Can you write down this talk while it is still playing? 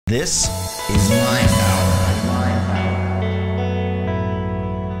This is MindPower.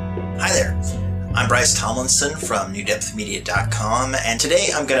 Hi there, I'm Bryce Tomlinson from newdepthmedia.com, and today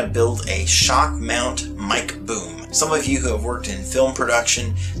I'm going to build a shock mount mic boom. Some of you who have worked in film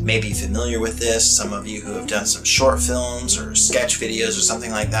production may be familiar with this. Some of you who have done some short films or sketch videos or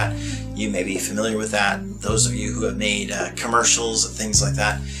something like that, you may be familiar with that. Those of you who have made commercials and things like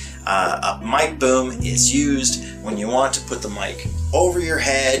that. A mic boom is used when you want to put the mic over your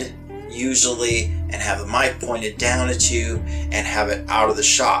head, usually, and have the mic pointed down at you and have it out of the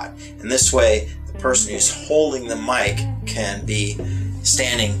shot. And this way, the person who's holding the mic can be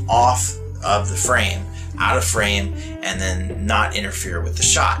standing off of the frame, out of frame, and then not interfere with the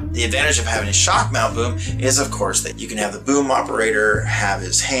shot. The advantage of having a shock mount boom is, of course, that you can have the boom operator have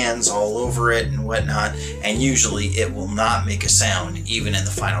his hands all over it and whatnot, and usually it will not make a sound even in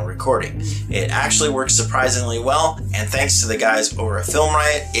the final recording. It actually works surprisingly well, and thanks to the guys over at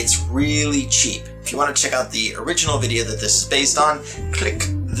FilmRiot, it's really cheap. If you want to check out the original video that this is based on, click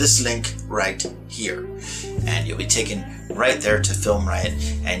this link right here, and you'll be taken right there to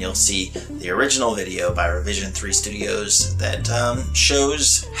FilmRiot, and you'll see the original video by Revision 3 Studios that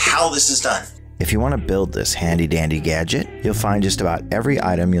shows how this is done. If you want to build this handy dandy gadget, you'll find just about every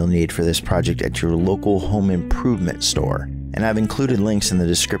item you'll need for this project at your local home improvement store. And I've included links in the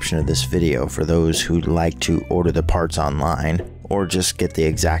description of this video for those who'd like to order the parts online or just get the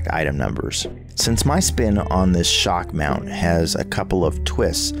exact item numbers. Since my spin on this shock mount has a couple of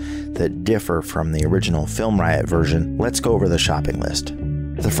twists that differ from the original FilmRiot version, let's go over the shopping list.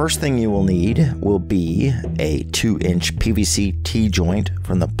 The first thing you will need will be a 2-inch PVC T-joint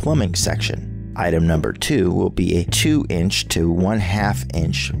from the plumbing section. Item number 2 will be a 2-inch to 1/2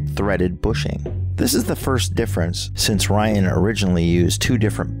 inch threaded bushing. This is the first difference since Ryan originally used 2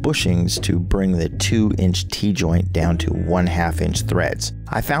 different bushings to bring the 2-inch T-joint down to 1/2 inch threads.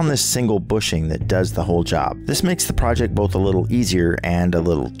 I found this single bushing that does the whole job. This makes the project both a little easier and a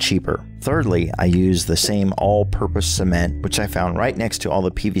little cheaper. Thirdly, I use the same all-purpose cement, which I found right next to all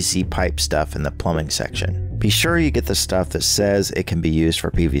the PVC pipe stuff in the plumbing section. Be sure you get the stuff that says it can be used for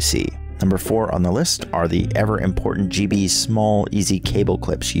PVC. Number 4 on the list are the ever-important GB small easy cable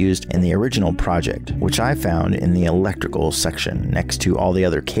clips used in the original project, which I found in the electrical section next to all the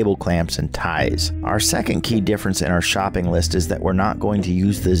other cable clamps and ties. Our second key difference in our shopping list is that we're not going to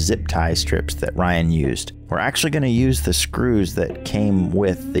use the zip tie strips that Ryan used. We're actually going to use the screws that came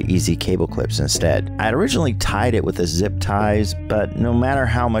with the easy cable clips instead. I had originally tied it with the zip ties, but no matter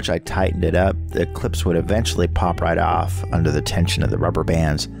how much I tightened it up, the clips would eventually pop right off under the tension of the rubber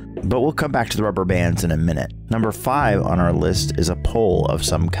bands. But we'll come back to the rubber bands in a minute. Number 5 on our list is a pole of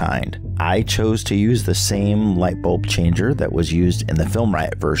some kind. I chose to use the same light bulb changer that was used in the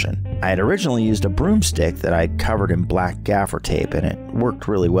FilmRiot version. I had originally used a broomstick that I covered in black gaffer tape, and it worked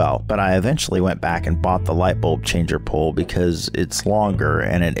really well, but I eventually went back and bought the light bulb changer pole because it's longer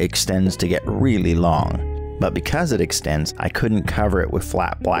and it extends to get really long. But because it extends, I couldn't cover it with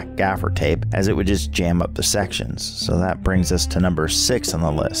flat black gaffer tape as it would just jam up the sections. So that brings us to number 6 on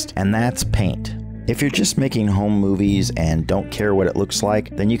the list, and that's paint. If you're just making home movies and don't care what it looks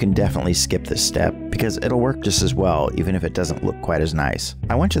like, then you can definitely skip this step because it'll work just as well even if it doesn't look quite as nice.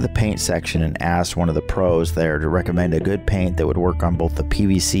 I went to the paint section and asked one of the pros there to recommend a good paint that would work on both the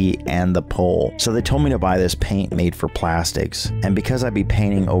PVC and the pole. So they told me to buy this paint made for plastics, and because I'd be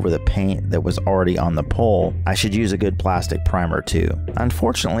painting over the paint that was already on the pole, I should use a good plastic primer too.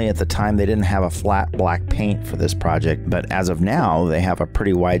 Unfortunately, at the time they didn't have a flat black paint for this project, but as of now they have a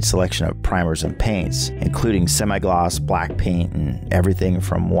pretty wide selection of primers and paints, including semi-gloss, black paint, and everything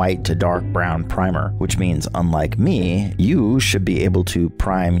from white to dark brown primer, which means unlike me, you should be able to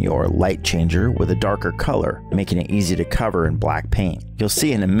prime your light changer with a darker color, making it easy to cover in black paint. You'll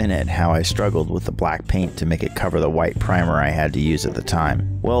see in a minute how I struggled with the black paint to make it cover the white primer I had to use at the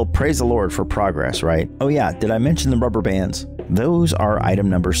time. Well, praise the Lord for progress, right? Oh yeah, did I mention the rubber bands? Those are item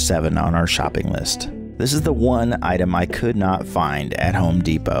number 7 on our shopping list. This is the one item I could not find at Home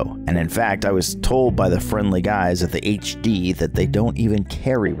Depot, and in fact I was told by the friendly guys at the HD that they don't even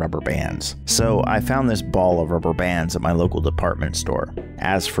carry rubber bands. So I found this ball of rubber bands at my local department store.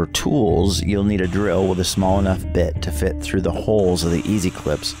 As for tools, you'll need a drill with a small enough bit to fit through the holes of the easy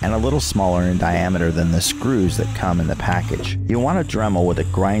clips and a little smaller in diameter than the screws that come in the package. You'll want a Dremel with a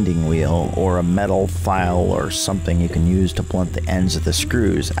grinding wheel or a metal file or something you can use to blunt the ends of the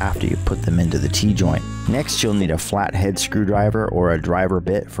screws after you put them into the T-joint. Next, you'll need a flathead screwdriver or a driver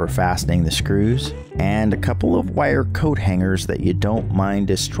bit for fastening the screws, and a couple of wire coat hangers that you don't mind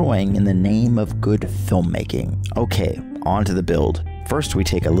destroying in the name of good filmmaking. Okay, on to the build. First, we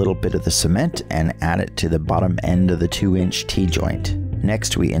take a little bit of the cement and add it to the bottom end of the 2-inch T-joint.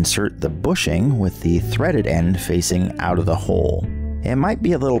 Next, we insert the bushing with the threaded end facing out of the hole. It might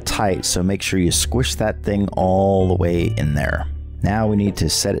be a little tight, so make sure you squish that thing all the way in there. Now we need to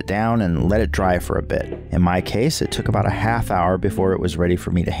set it down and let it dry for a bit. In my case, it took about a half hour before it was ready for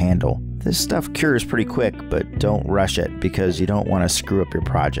me to handle. This stuff cures pretty quick, but don't rush it because you don't want to screw up your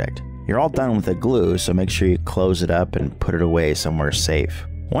project. You're all done with the glue, so make sure you close it up and put it away somewhere safe.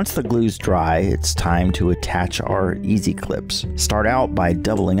 Once the glue's dry, it's time to attach our easy clips. Start out by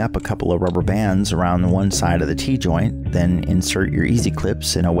doubling up a couple of rubber bands around one side of the T-joint, then insert your easy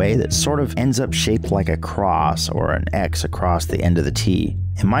clips in a way that sort of ends up shaped like a cross or an X across the end of the T.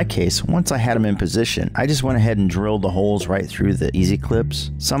 In my case, once I had them in position, I just went ahead and drilled the holes right through the easy clips.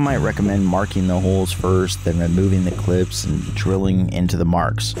 Some might recommend marking the holes first, then removing the clips and drilling into the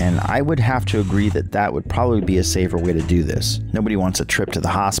marks. And I would have to agree that that would probably be a safer way to do this. Nobody wants a trip to the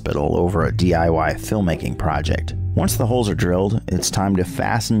hospital over a DIY filmmaking project. Once the holes are drilled, it's time to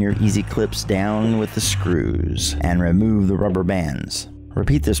fasten your easy clips down with the screws and remove the rubber bands.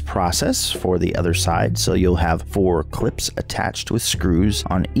 Repeat this process for the other side so you'll have 4 clips attached with screws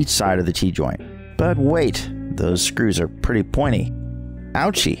on each side of the T-joint. But wait, those screws are pretty pointy.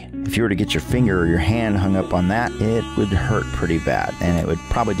 Ouchie! If you were to get your finger or your hand hung up on that, it would hurt pretty bad and it would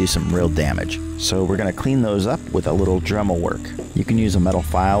probably do some real damage. So we're going to clean those up with a little Dremel work. You can use a metal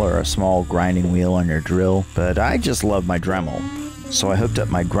file or a small grinding wheel on your drill, but I just love my Dremel. So I hooked up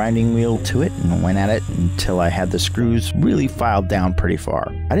my grinding wheel to it and went at it until I had the screws really filed down pretty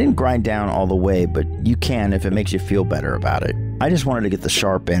far. I didn't grind down all the way, but you can if it makes you feel better about it. I just wanted to get the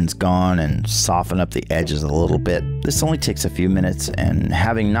sharp ends gone and soften up the edges a little bit. This only takes a few minutes, and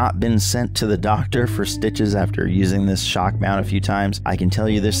having not been sent to the doctor for stitches after using this shock mount a few times, I can tell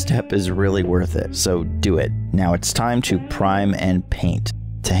you this step is really worth it, so do it. Now it's time to prime and paint.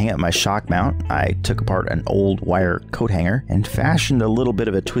 To hang up my shock mount, I took apart an old wire coat hanger and fashioned a little bit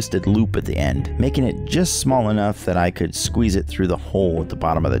of a twisted loop at the end, making it just small enough that I could squeeze it through the hole at the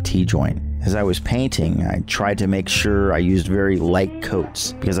bottom of the T-joint. As I was painting, I tried to make sure I used very light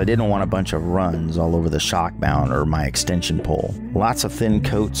coats because I didn't want a bunch of runs all over the shock mount or my extension pole. Lots of thin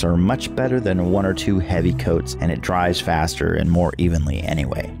coats are much better than 1 or 2 heavy coats, and it dries faster and more evenly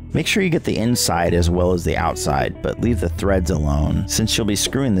anyway. Make sure you get the inside as well as the outside, but leave the threads alone since you'll be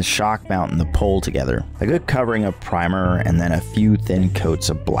screwing the shock mount and the pole together. A good covering of primer and then a few thin coats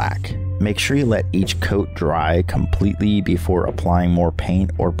of black. Make sure you let each coat dry completely before applying more paint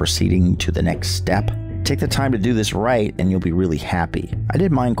or proceeding to the next step. Take the time to do this right and you'll be really happy. I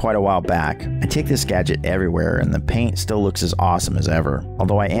did mine quite a while back. I take this gadget everywhere and the paint still looks as awesome as ever.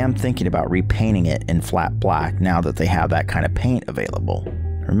 Although I am thinking about repainting it in flat black now that they have that kind of paint available.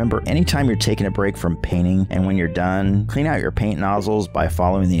 Remember, anytime you're taking a break from painting and when you're done, clean out your paint nozzles by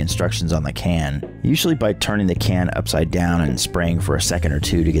following the instructions on the can. Usually by turning the can upside down and spraying for a second or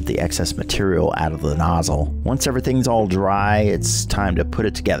two to get the excess material out of the nozzle. Once everything's all dry, it's time to put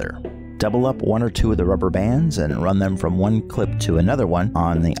it together. Double up 1 or 2 of the rubber bands and run them from one clip to another one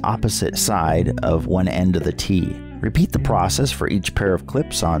on the opposite side of one end of the T. Repeat the process for each pair of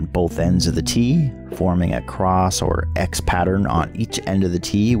clips on both ends of the T, forming a cross or X pattern on each end of the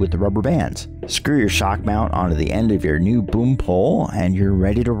T with the rubber bands. Screw your shock mount onto the end of your new boom pole and you're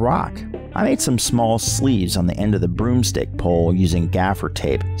ready to rock. I made some small sleeves on the end of the broomstick pole using gaffer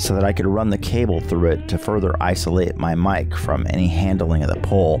tape so that I could run the cable through it to further isolate my mic from any handling of the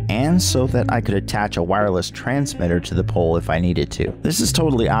pole, and so that I could attach a wireless transmitter to the pole if I needed to. This is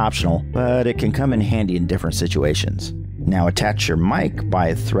totally optional, but it can come in handy in different situations. Now attach your mic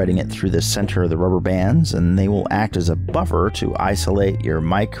by threading it through the center of the rubber bands, and they will act as a buffer to isolate your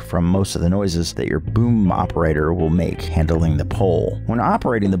mic from most of the noises that your boom operator will make handling the pole. When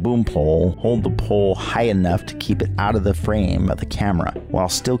operating the boom pole, hold the pole high enough to keep it out of the frame of the camera, while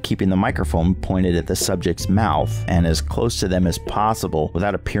still keeping the microphone pointed at the subject's mouth and as close to them as possible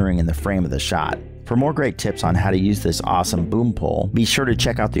without appearing in the frame of the shot. For more great tips on how to use this awesome boom pole, be sure to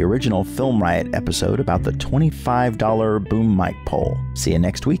check out the original FilmRiot episode about the $25 boom mic pole. See you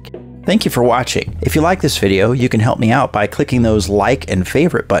next week. Thank you for watching. If you like this video, you can help me out by clicking those like and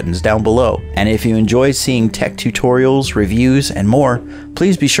favorite buttons down below. And if you enjoy seeing tech tutorials, reviews, and more,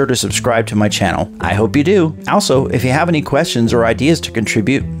 please be sure to subscribe to my channel. I hope you do. Also, if you have any questions or ideas to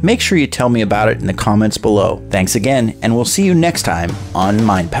contribute, make sure you tell me about it in the comments below. Thanks again, and we'll see you next time on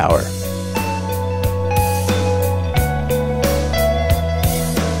MindPower.